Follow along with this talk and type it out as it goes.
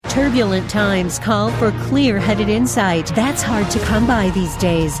Turbulent times call for clear-headed insight. That's hard to come by these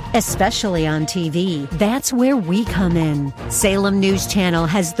days, especially on TV. That's where we come in. Salem News Channel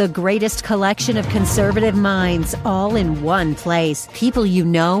has the greatest collection of conservative minds all in one place. People you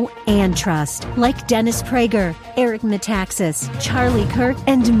know and trust, like Dennis Prager, Eric Metaxas, Charlie Kirk,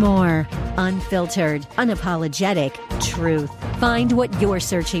 and more. Unfiltered, unapologetic truth. Find what you're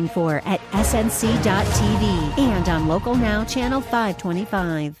searching for at snc.tv and on Local Now, Channel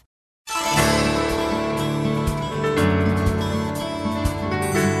 525.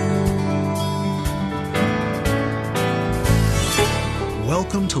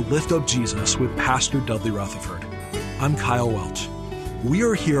 Welcome to Lift Up Jesus with Pastor Dudley Rutherford. I'm Kyle Welch. We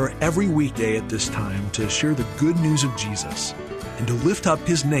are here every weekday at this time to share the good news of Jesus and to lift up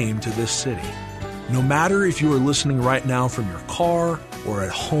His name to this city. No matter if you are listening right now from your car or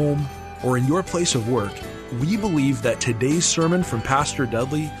at home or in your place of work, we believe that today's sermon from Pastor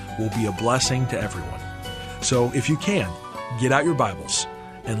Dudley will be a blessing to everyone. So if you can, get out your Bibles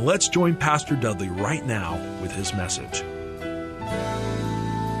and let's join Pastor Dudley right now with his message.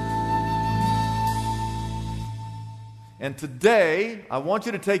 And today, I want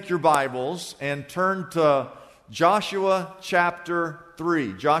you to take your Bibles and turn to Joshua chapter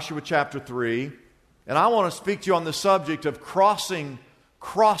 3. Joshua chapter 3. And I want to speak to you on the subject of crossing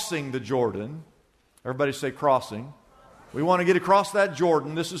the Jordan. Everybody say crossing. We want to get across that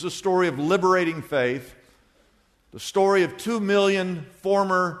Jordan. This is a story of liberating faith. The story of 2 million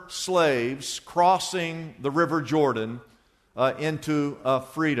former slaves crossing the River Jordan into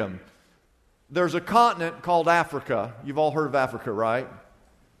freedom. There's a continent called Africa. You've all heard of Africa, right?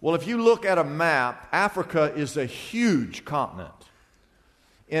 Well, if you look at a map, Africa is a huge continent.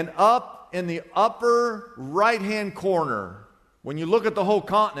 And up in the upper right-hand corner, when you look at the whole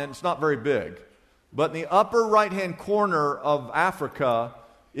continent, it's not very big. But in the upper right-hand corner of Africa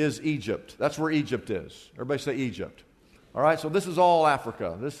is Egypt. That's where Egypt is. Everybody say Egypt. All right, so this is all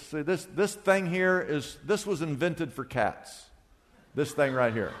Africa. This thing here this was invented for cats. This thing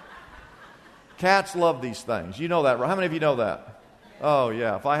right here. Cats love these things. You know that, right? How many of you know that? Oh,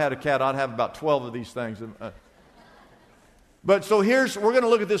 yeah. If I had a cat, I'd have about 12 of these things. But so we're going to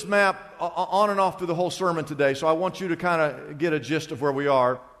look at this map on and off through the whole sermon today. So I want you to kind of get a gist of where we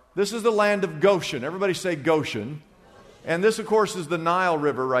are. This is the land of Goshen. Everybody say Goshen. And this, of course, is the Nile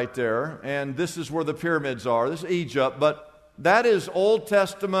River right there. And this is where the pyramids are. This is Egypt. But that is Old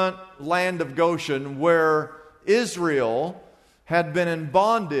Testament land of Goshen, where Israel had been in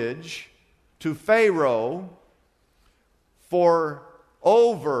bondage to Pharaoh for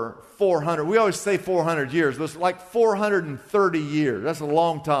over 400. We always say 400 years. But it's like 430 years. That's a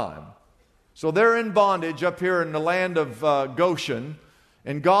long time. So they're in bondage up here in the land of Goshen.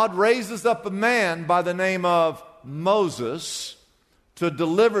 And God raises up a man by the name of Moses to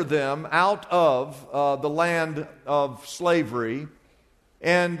deliver them out of the land of slavery.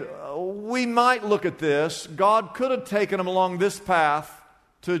 And we might look at this. God could have taken them along this path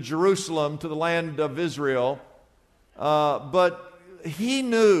to Jerusalem, to the land of Israel. But he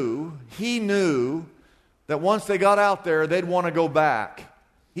knew that once they got out there, they'd want to go back.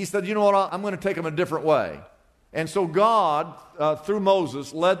 He said, you know what, I'm going to take them a different way. And so God, through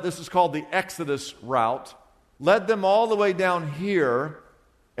Moses, this is called the Exodus route, led them all the way down here,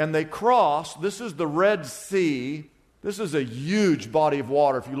 and they crossed. This is the Red Sea. This is a huge body of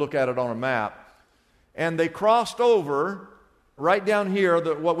water if you look at it on a map. And they crossed over right down here,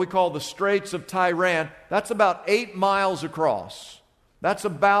 what we call the Straits of Tiran. That's about 8 miles across. That's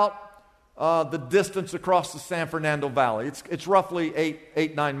about the distance across the San Fernando Valley. It's roughly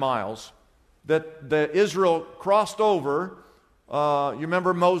 9 miles that Israel crossed over. You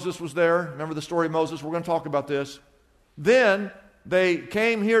remember Moses was there? Remember the story of Moses? We're going to talk about this. Then they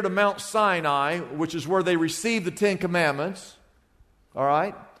came here to Mount Sinai, which is where they received the Ten Commandments. All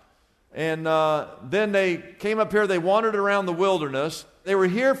right? And then they came up here. They wandered around the wilderness. They were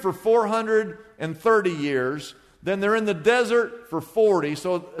here for 430 years. Then they're in the desert for 40.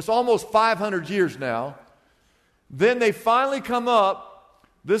 So it's almost 500 years now. Then they finally come up.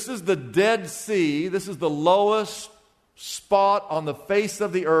 This is the Dead Sea. This is the lowest spot on the face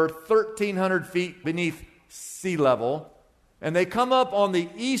of the earth, 1,300 feet beneath sea level. And they come up on the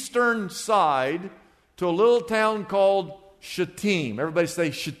eastern side to a little town called Shittim. Everybody say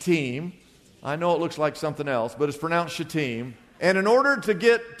Shittim. I know it looks like something else, but it's pronounced Shittim. And in order to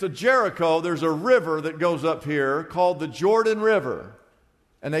get to Jericho, there's a river that goes up here called the Jordan River.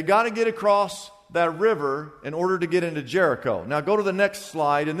 And they got to get across that river in order to get into Jericho. Now go to the next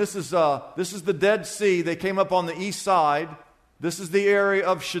slide, and this is the Dead Sea. They came up on the east side. This is the area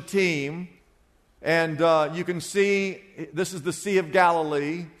of Shittim. And you can see this is the Sea of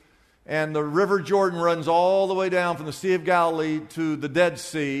Galilee. And the River Jordan runs all the way down from the Sea of Galilee to the Dead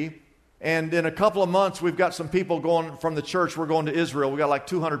Sea. And in a couple of months, we've got some people going from the church. We're going to Israel. We've got like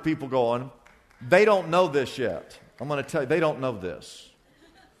 200 people going. They don't know this yet. I'm going to tell you, they don't know this.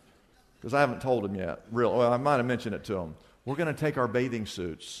 Because I haven't told them yet. Well, I might have mentioned it to them. We're going to take our bathing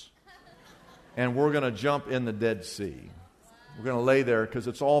suits. And we're going to jump in the Dead Sea. We're going to lay there because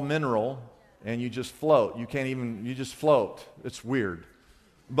it's all mineral. And you just float. You just float. It's weird.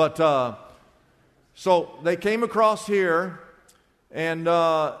 But, so they came across here. And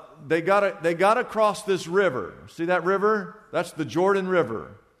they got across this river. See that river? That's the Jordan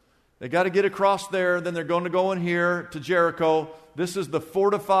River. They got to get across there. Then they're going to go in here to Jericho. This is the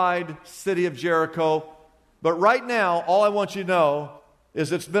fortified city of Jericho. But right now, all I want you to know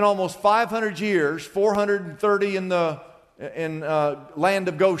is it's been almost 500 years, 430 in the land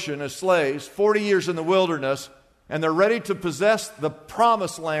of Goshen as slaves, 40 years in the wilderness, and they're ready to possess the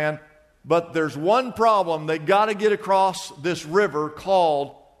promised land. But there's one problem. They got to get across this river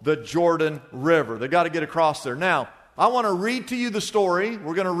called the Jordan River. They got to get across there. Now, I want to read to you the story.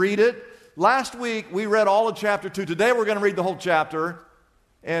 We're going to read it. Last week, we read all of chapter 2. Today, we're going to read the whole chapter.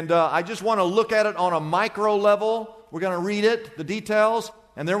 And I just want to look at it on a micro level. We're going to read it, the details,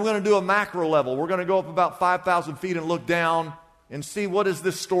 and then we're going to do a macro level. We're going to go up about 5,000 feet and look down and see what is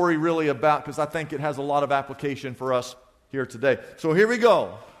this story really about, because I think it has a lot of application for us here today. So here we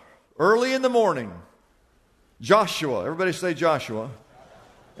go. Early in the morning, Joshua, everybody say Joshua,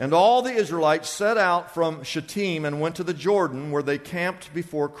 and all the Israelites set out from Shittim and went to the Jordan, where they camped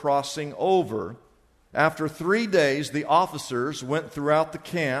before crossing over. After 3 days, the officers went throughout the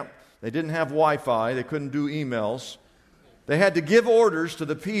camp. They didn't have Wi-Fi. They couldn't do emails. They had to give orders to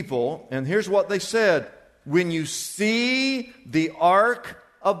the people, and here's what they said. When you see the Ark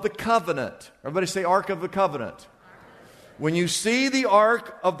of the Covenant, everybody say Ark of the Covenant. When you see the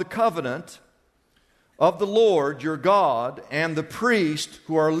Ark of the Covenant of the Lord your God and the priests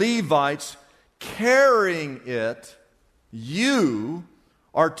who are Levites carrying it, you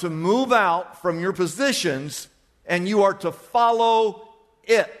are to move out from your positions and you are to follow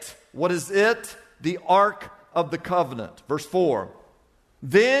it. What is it? The Ark of the Covenant. Verse 4.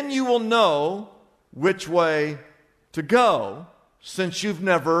 Then you will know which way to go, since you've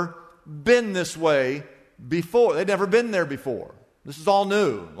never been this way before. They'd never been there before. This is all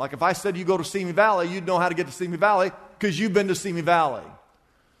new. Like if I said you go to Simi Valley, you'd know how to get to Simi Valley because you've been to Simi Valley.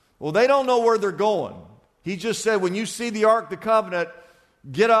 Well, they don't know where they're going. He just said, when you see the Ark of the Covenant,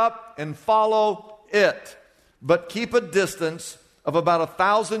 get up and follow it. But keep a distance of about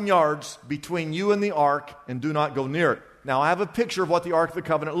 1,000 yards between you and the Ark, and do not go near it. Now, I have a picture of what the Ark of the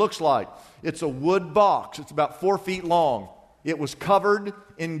Covenant looks like. It's a wood box. It's about 4 feet long. It was covered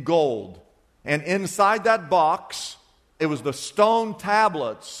in gold. And inside that box, it was the stone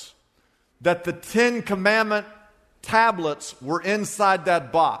tablets that the 10 Commandment tablets were inside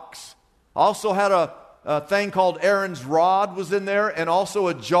that box. Also had a thing called Aaron's rod was in there, and also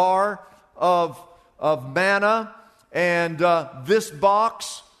a jar of manna. And this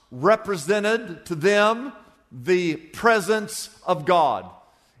box represented to them the presence of God.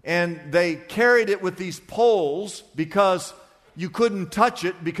 And they carried it with these poles because you couldn't touch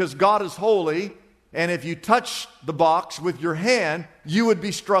it because God is holy. And if you touched the box with your hand, you would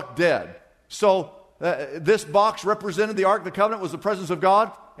be struck dead. So this box represented the Ark of the Covenant, was the presence of God.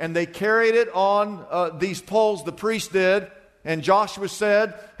 And they carried it on these poles, the priest did. And Joshua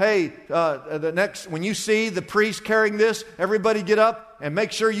said, hey, when you see the priest carrying this, everybody get up and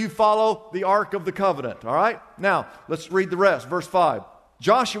make sure you follow the Ark of the Covenant. All right? Now, let's read the rest. Verse 5.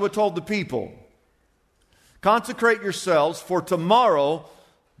 Joshua told the people, consecrate yourselves, for tomorrow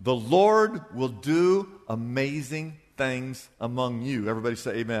the Lord will do amazing things among you. Everybody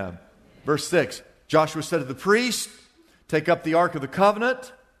say amen. Verse 6. Joshua said to the priest, take up the Ark of the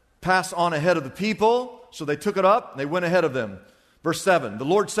Covenant, pass on ahead of the people. So they took it up, and they went ahead of them. Verse 7, the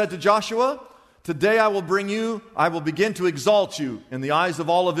Lord said to Joshua, today I will begin to exalt you in the eyes of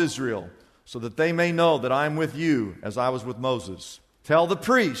all of Israel, so that they may know that I am with you as I was with Moses. Tell the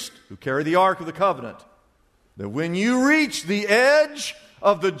priest who carry the Ark of the Covenant that when you reach the edge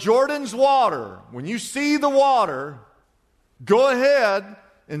of the Jordan's water, when you see the water, go ahead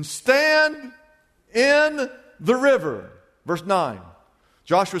and stand in the river. Verse 9.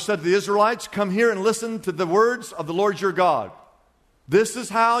 Joshua said to the Israelites, come here and listen to the words of the Lord your God. This is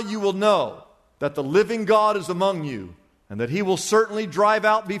how you will know that the living God is among you, and that he will certainly drive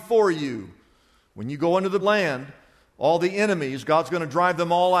out before you. When you go into the land, all the enemies, God's going to drive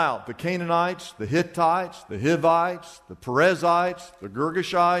them all out. The Canaanites, the Hittites, the Hivites, the Perizzites, the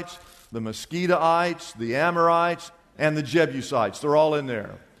Girgashites, the Mosquitoites, the Amorites, and the Jebusites. They're all in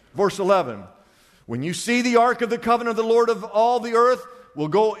there. Verse 11. When you see the ark of the covenant of the Lord of all the earth will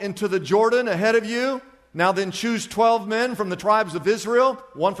go into the Jordan ahead of you. Now then choose 12 men from the tribes of Israel,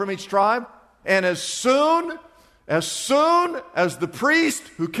 one from each tribe. And as soon as the priests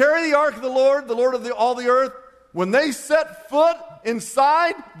who carry the ark of the Lord of all the earth, when they set foot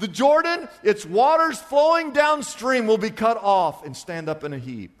inside the Jordan, its waters flowing downstream will be cut off and stand up in a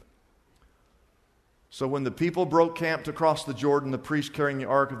heap. So when the people broke camp to cross the Jordan, the priest carrying the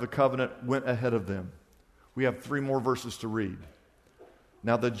ark of the covenant went ahead of them. We have 3 more verses to read.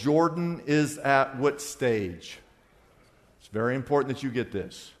 Now the Jordan is at what stage? It's very important that you get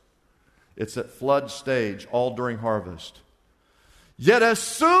this. It's at flood stage, all during harvest. Yet as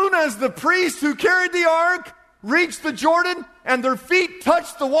soon as the priests who carried the ark reached the Jordan and their feet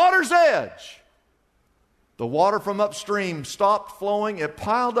touched the water's edge, the water from upstream stopped flowing. It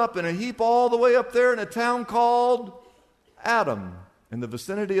piled up in a heap all the way up there in a town called Adam, in the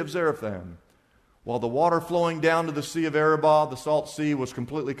vicinity of Zarephath. While the water flowing down to the Sea of Arabah, the Salt Sea, was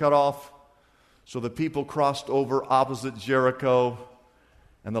completely cut off. So the people crossed over opposite Jericho.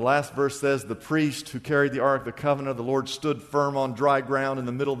 And the last verse says, the priest who carried the ark of the covenant of the Lord stood firm on dry ground in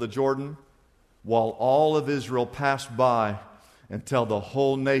the middle of the Jordan, while all of Israel passed by until the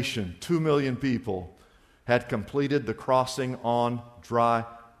whole nation, 2 million people, had completed the crossing on dry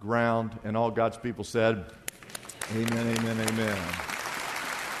ground. And all God's people said, amen, amen, amen.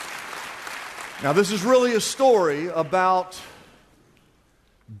 Now this is really a story about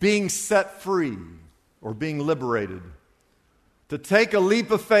being set free or being liberated. To take a leap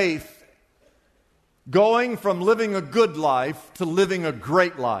of faith, going from living a good life to living a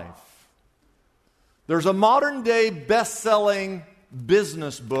great life. There's a modern day best-selling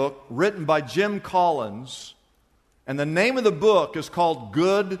business book written by Jim Collins, and the name of the book is called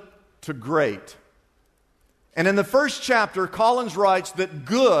Good to Great. And in the first chapter, Collins writes that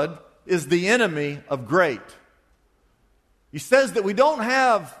good is the enemy of great. He says that we don't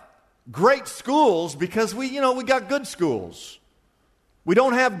have great schools because we got good schools. We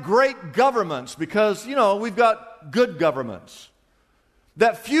don't have great governments because, we've got good governments.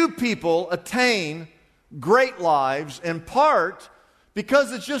 That few people attain great lives in part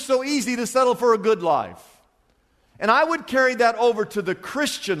because it's just so easy to settle for a good life. And I would carry that over to the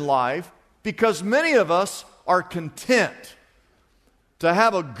Christian life because many of us are content to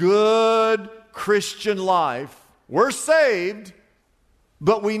have a good Christian life. We're saved,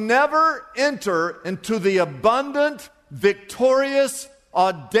 but we never enter into the abundant, victorious,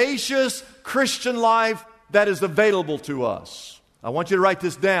 audacious Christian life that is available to us. I want you to write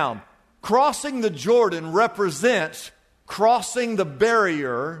this down. Crossing the Jordan represents crossing the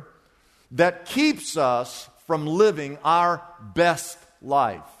barrier that keeps us from living our best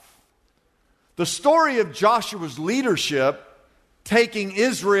life. The story of Joshua's leadership taking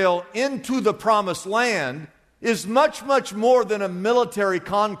Israel into the promised land is much, much more than a military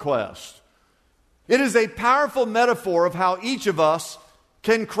conquest. It is a powerful metaphor of how each of us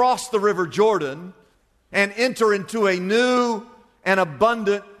can cross the River Jordan and enter into a new and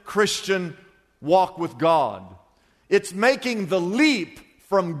abundant Christian walk with God. It's making the leap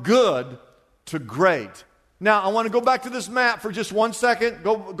from good to great. Now, I want to go back to this map for just 1 second.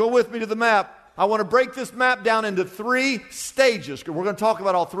 Go with me to the map. I want to break this map down into 3 stages. We're going to talk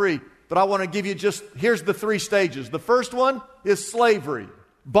about all 3, but I want to give you here's the 3 stages. The first one is slavery,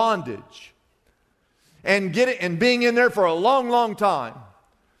 bondage, and being in there for a long, long time,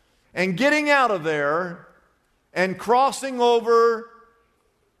 and getting out of there and crossing over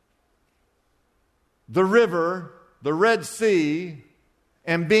the river, the Red Sea,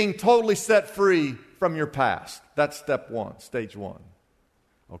 and being totally set free from your past. That's step 1, stage 1.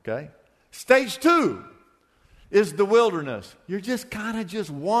 Okay? Stage 2 is the wilderness. You're just kind of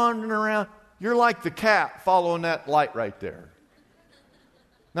wandering around. You're like the cat following that light right there.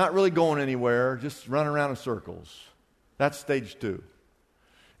 Not really going anywhere, just running around in circles. That's stage 2.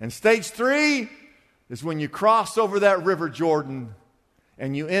 And stage 3 is when you cross over that River Jordan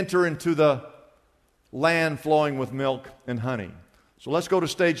and you enter into the land flowing with milk and honey. So let's go to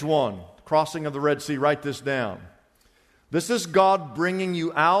stage 1, crossing of the Red Sea. Write this down. This is God bringing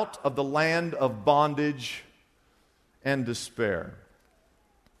you out of the land of bondage and despair.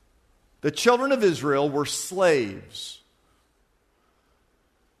 The children of Israel were slaves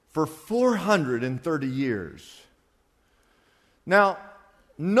for 430 years. Now,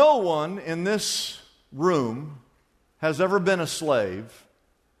 no one in this room has ever been a slave,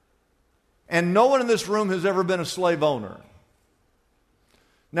 and no one in this room has ever been a slave owner.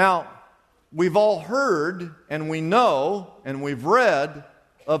 Now, we've all heard and we know and we've read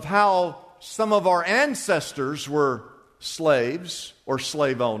of how some of our ancestors were slaves or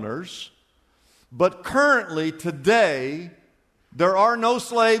slave owners. But currently, today, there are no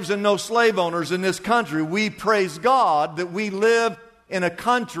slaves and no slave owners in this country. We praise God that we live in a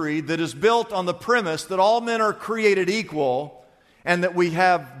country that is built on the premise that all men are created equal and that we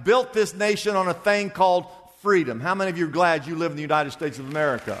have built this nation on a thing called freedom. How many of you are glad you live in the United States of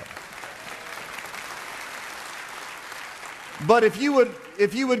America? But if you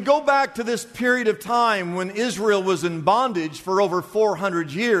would go back to this period of time when Israel was in bondage for over 400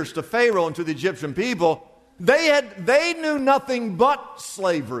 years to Pharaoh and to the Egyptian people, they knew nothing but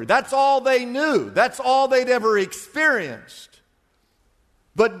slavery. That's all they knew. That's all they'd ever experienced.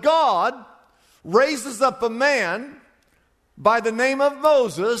 But God raises up a man by the name of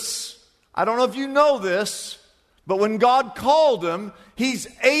Moses. I don't know if you know this, but when God called him, he's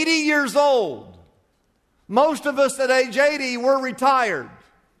 80 years old. Most of us at age 80 were retired.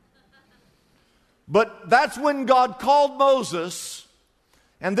 But that's when God called Moses.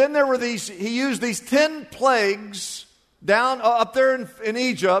 And then there were he used these 10 plagues down up there in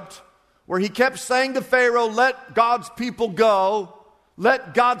Egypt, where he kept saying to Pharaoh, let God's people go.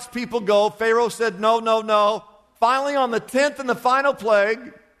 Let God's people go. Pharaoh said, no, no, no. Finally, on the 10th and the final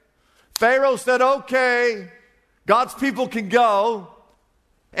plague, Pharaoh said, okay, God's people can go.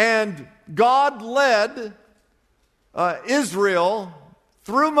 And God led Israel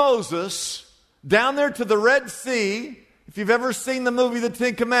through Moses down there to the Red Sea. If you've ever seen the movie The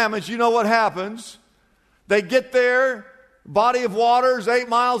Ten Commandments, you know what happens. They get there, body of waters 8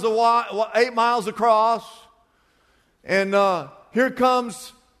 miles across, and here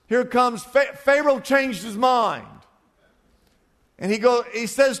comes Pharaoh changed his mind, and he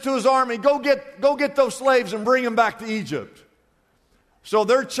says to his army, go get those slaves and bring them back to Egypt. So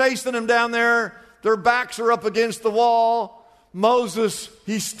they're chasing them down there. Their backs are up against the wall. Moses,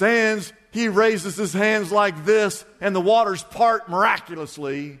 he stands, he raises his hands like this, and the waters part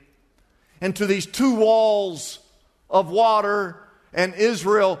miraculously into these 2 walls of water, and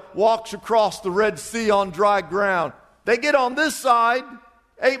Israel walks across the Red Sea on dry ground. They get on this side,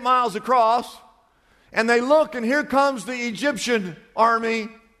 8 miles across, and they look, and here comes the Egyptian army,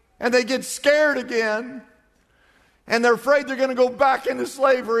 and they get scared again, and they're afraid they're going to go back into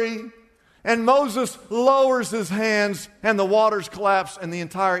slavery. And Moses lowers his hands, and the waters collapse, and the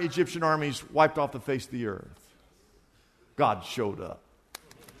entire Egyptian army is wiped off the face of the earth. God showed up.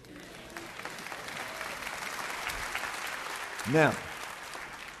 Now,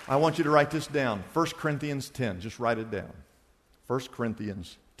 I want you to write this down. 1 Corinthians 10. Just write it down. 1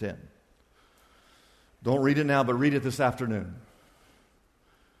 Corinthians 10. Don't read it now, but read it this afternoon.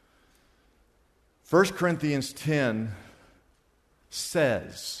 1 Corinthians 10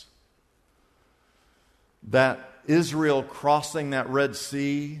 says that Israel crossing that Red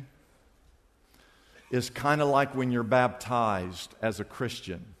Sea is kind of like when you're baptized as a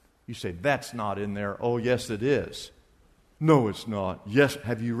Christian. You say, that's not in there. Oh, yes, it is. No, it's not. Yes,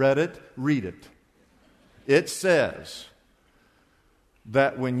 have you read it? Read it. It says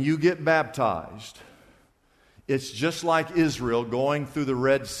that when you get baptized, it's just like Israel going through the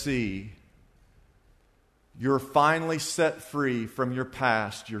Red Sea. You're finally set free from your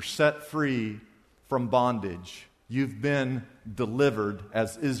past. You're set free from bondage. You've been delivered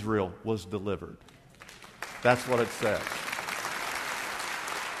as Israel was delivered. That's what it says.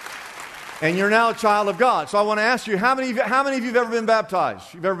 And you're now a child of God. So I want to ask you, how many of you have ever been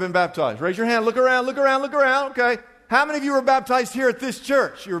baptized? You've ever been baptized? Raise your hand. Look around. Okay. How many of you were baptized here at this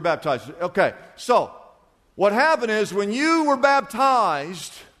church? You were baptized. Okay. So what happened is when you were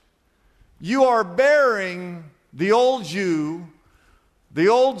baptized, you are bearing the old you, the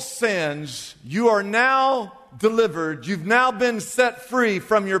old sins. You are now delivered. You've now been set free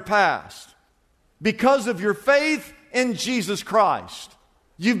from your past. Because of your faith in Jesus Christ,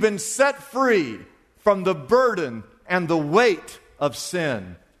 you've been set free from the burden and the weight of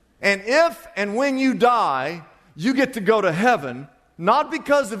sin. And if and when you die, you get to go to heaven, not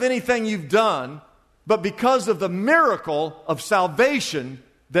because of anything you've done, but because of the miracle of salvation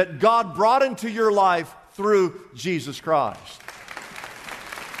that God brought into your life through Jesus Christ.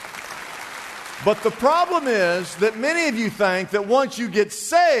 But the problem is that many of you think that once you get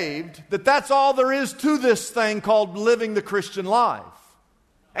saved, that that's all there is to this thing called living the Christian life.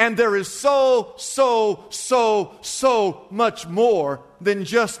 And there is so much more than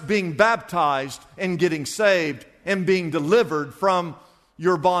just being baptized and getting saved and being delivered from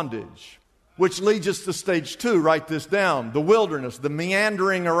your bondage. Which leads us to stage 2. Write this down. The wilderness, the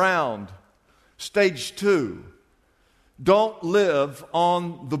meandering around. Stage 2. Don't live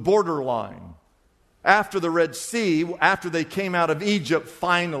on the borderline. After the Red Sea, after they came out of Egypt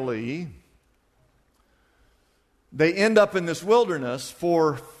finally, They end up in this wilderness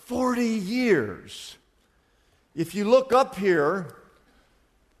for 40 years. If you look up here,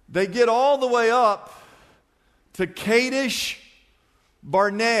 they get all the way up to Kadesh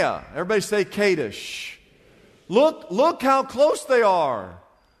Barnea. Everybody say Kadesh. Look how close they are.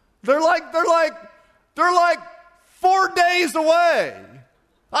 They're like 4 days away.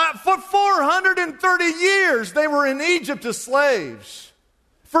 For 430 years they were in Egypt as slaves.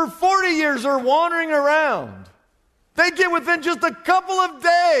 For 40 years they're wandering around. They get within just a couple of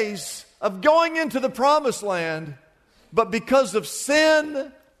days of going into the promised land, but because of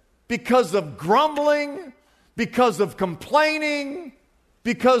sin, because of grumbling, because of complaining,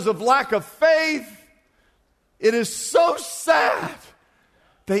 because of lack of faith, it is so sad.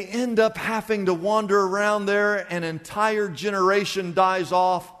 They end up having to wander around there. An entire generation dies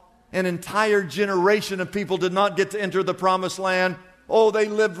off. An entire generation of people did not get to enter the promised land. Oh, they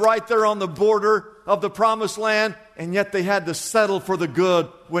lived right there on the border of the promised land, and yet they had to settle for the good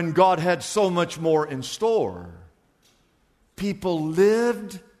when God had so much more in store. People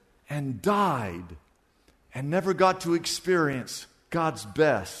lived and died and never got to experience God's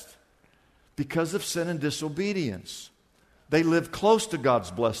best because of sin and disobedience. They lived close to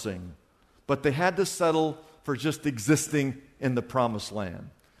God's blessing, but they had to settle for just existing in the promised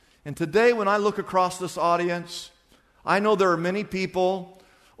land. And today, when I look across this audience, I know there are many people,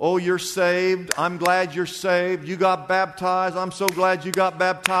 oh, you're saved, I'm glad you're saved, you got baptized, I'm so glad you got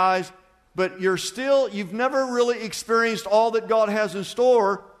baptized, but you've never really experienced all that God has in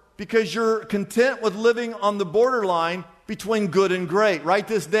store because you're content with living on the borderline between good and great. Write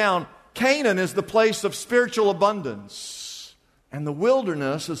this down. Canaan is the place of spiritual abundance, and the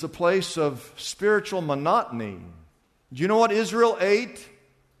wilderness is a place of spiritual monotony. Do you know what Israel ate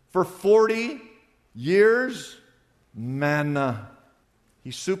for 40 years? Manna.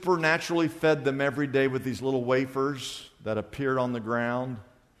 He supernaturally fed them every day with these little wafers that appeared on the ground.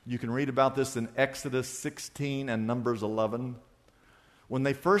 You can read about this in Exodus 16 and Numbers 11. When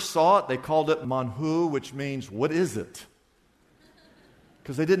they first saw it, they called it manhu, which means, what is it?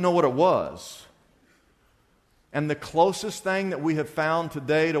 Because they didn't know what it was. And the closest thing that we have found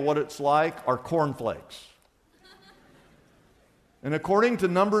today to what it's like are cornflakes. And according to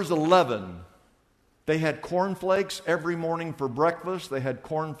Numbers 11, they had cornflakes every morning for breakfast, they had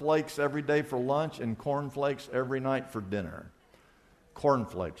cornflakes every day for lunch, and cornflakes every night for dinner.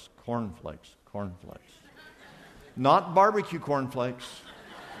 Cornflakes, cornflakes, cornflakes. Not barbecue cornflakes.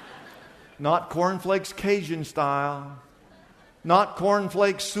 Not cornflakes Cajun style. Not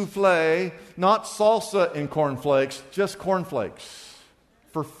cornflakes souffle. Not salsa in cornflakes. Just cornflakes.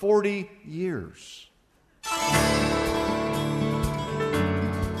 For 40 years.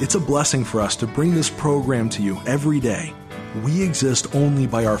 It's a blessing for us to bring this program to you every day. We exist only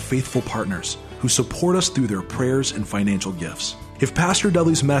by our faithful partners who support us through their prayers and financial gifts. If Pastor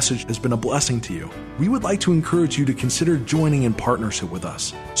Dudley's message has been a blessing to you, we would like to encourage you to consider joining in partnership with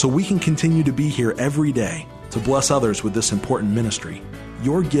us so we can continue to be here every day to bless others with this important ministry.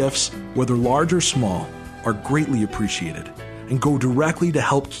 Your gifts, whether large or small, are greatly appreciated and go directly to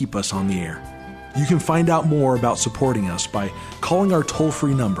help keep us on the air. You can find out more about supporting us by calling our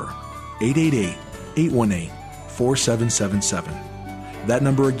toll-free number, 888-818-4777. That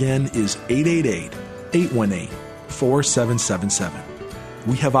number again is 888-818-4777.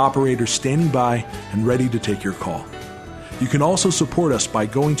 We have operators standing by and ready to take your call. You can also support us by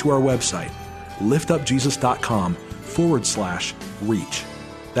going to our website, liftupjesus.com/reach.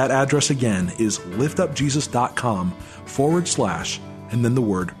 That address again is liftupjesus.com/ and then the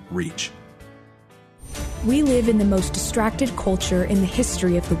word reach. We live in the most distracted culture in the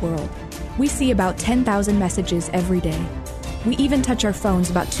history of the world. We see about 10,000 messages every day. We even touch our phones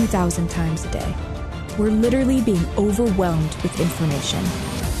about 2,000 times a day. We're literally being overwhelmed with information.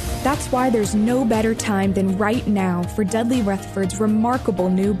 That's why there's no better time than right now for Dudley Rutherford's remarkable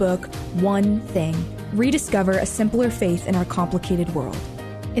new book, One Thing. Rediscover a simpler faith in our complicated world.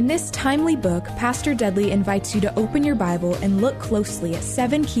 In this timely book, Pastor Dudley invites you to open your Bible and look closely at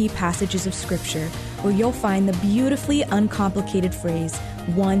 7 key passages of Scripture where you'll find the beautifully uncomplicated phrase,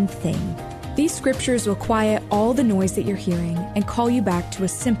 one thing. These scriptures will quiet all the noise that you're hearing and call you back to a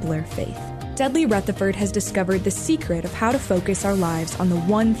simpler faith. Dudley Rutherford has discovered the secret of how to focus our lives on the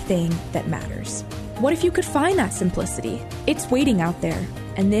one thing that matters. What if you could find that simplicity? It's waiting out there,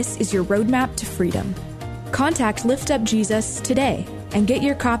 and this is your roadmap to freedom. Contact Lift Up Jesus today and get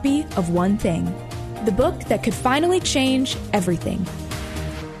your copy of One Thing, the book that could finally change everything.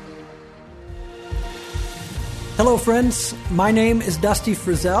 Hello, friends. My name is Dusty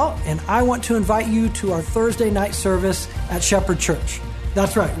Frizzell, and I want to invite you to our Thursday night service at Shepherd Church.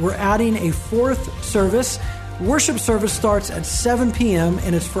 That's right, we're adding a 4th service. Worship service starts at 7 p.m.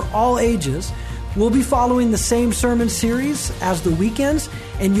 and it's for all ages. We'll be following the same sermon series as the weekends,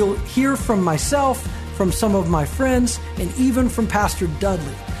 and you'll hear from myself, from some of my friends, and even from Pastor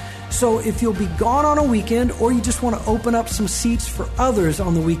Dudley. So if you'll be gone on a weekend or you just want to open up some seats for others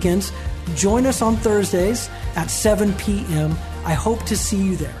on the weekends, join us on Thursdays at 7 p.m. I hope to see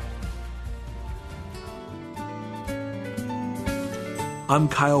you there. I'm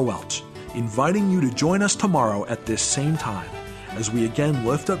Kyle Welch, inviting you to join us tomorrow at this same time as we again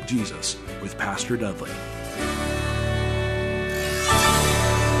lift up Jesus with Pastor Dudley.